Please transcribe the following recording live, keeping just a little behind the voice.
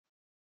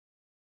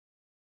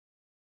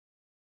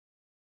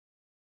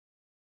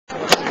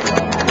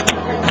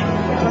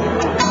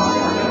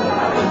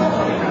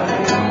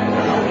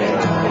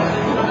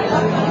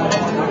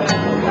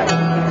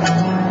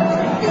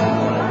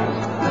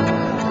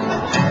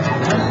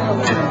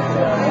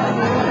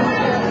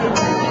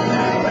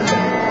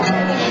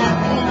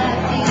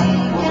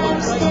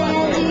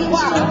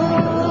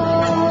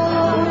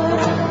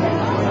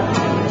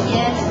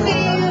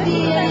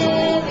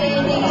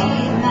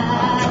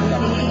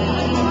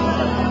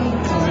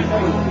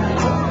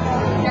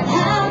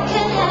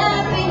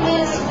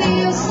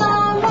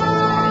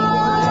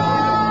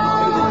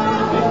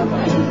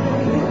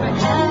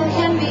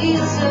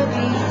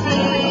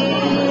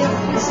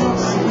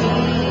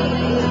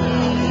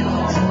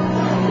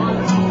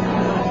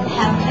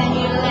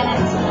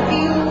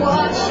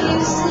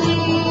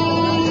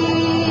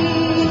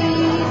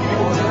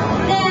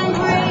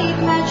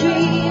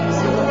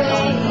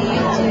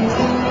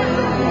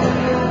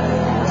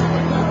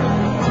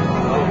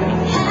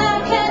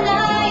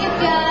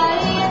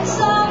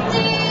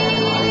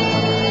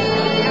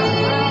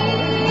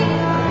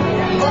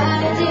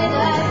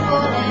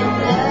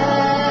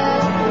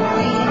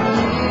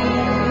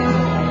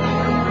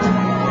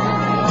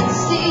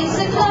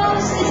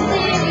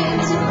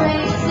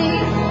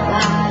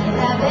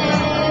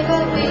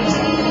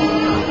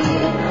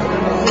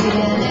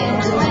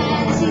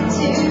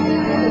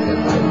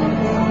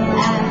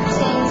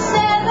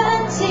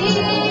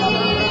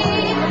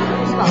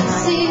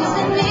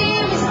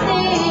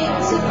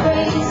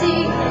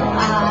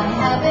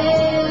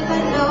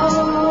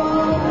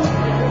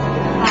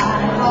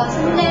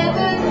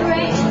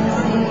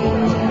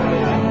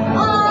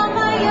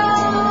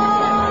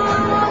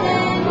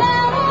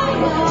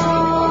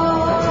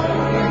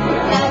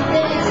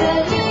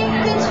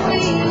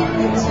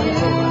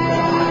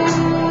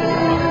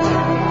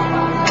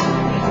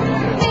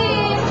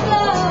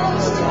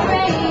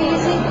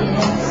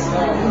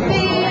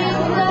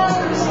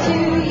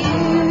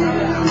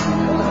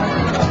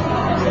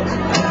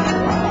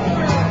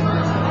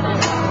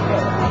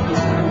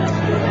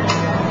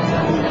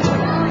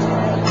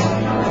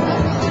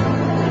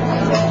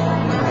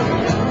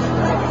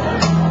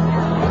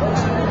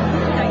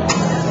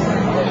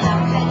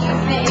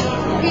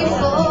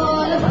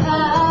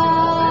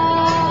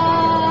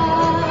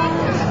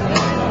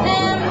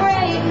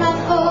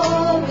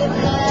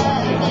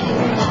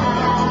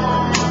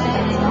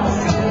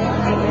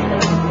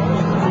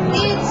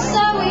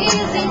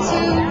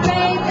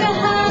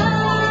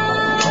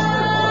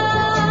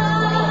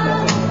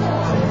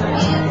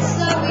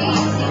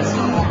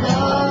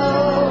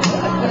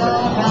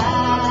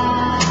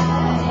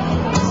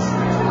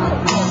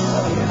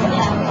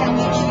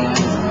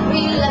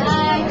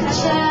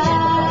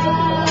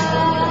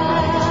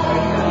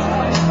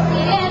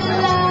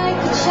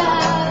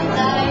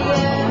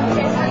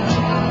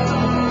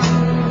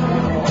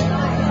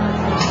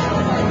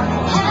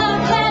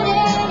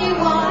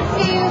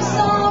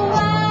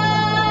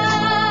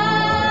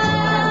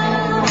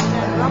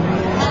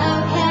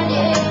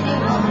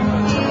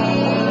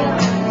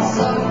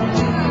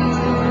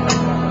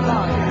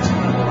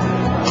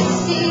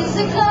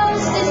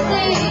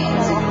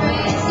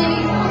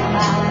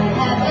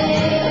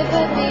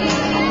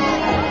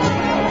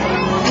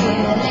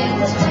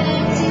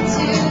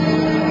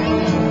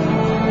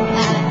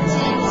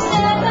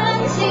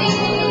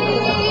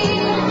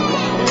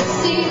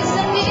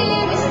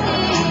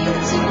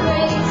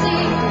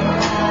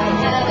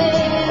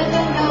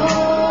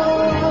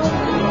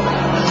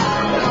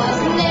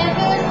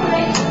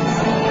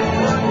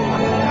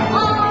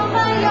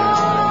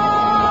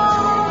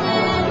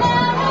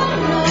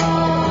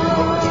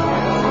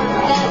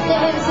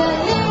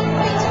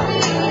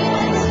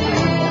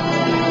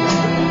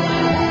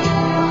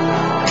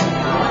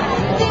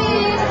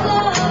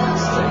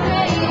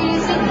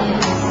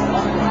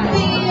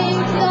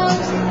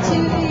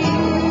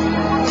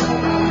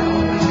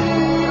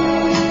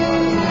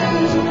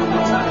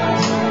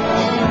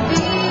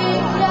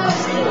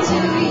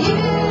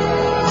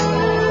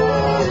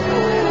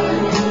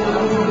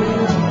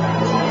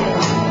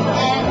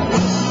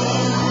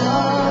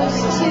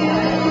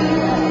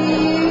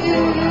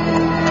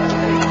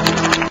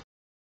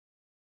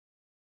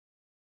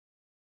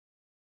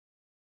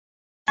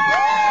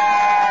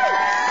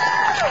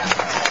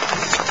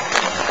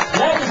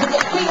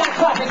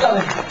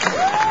going.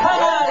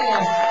 Come on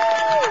here.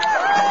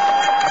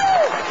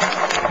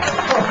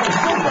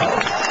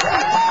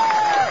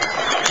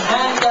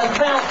 And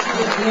vouchers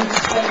if you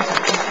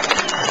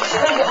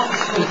spend it on the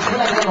street,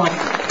 whatever you want.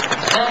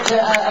 And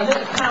a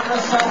little camera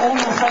so all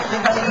your friends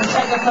and brothers can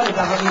take a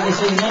photograph of you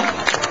this evening.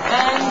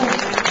 And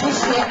this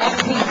here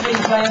MP3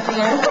 player for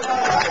you.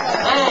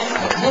 And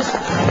this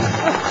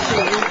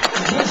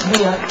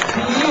here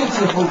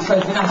beautiful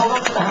trophy. Now hold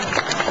on to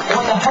that. I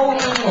want you to hold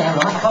it in the air,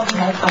 right, above your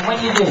head, and when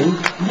you do,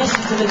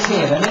 listen to the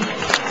cheer, ready?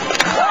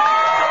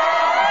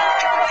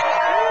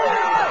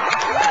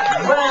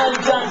 Well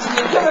done to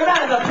you. Give a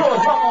round of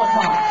applause, one more.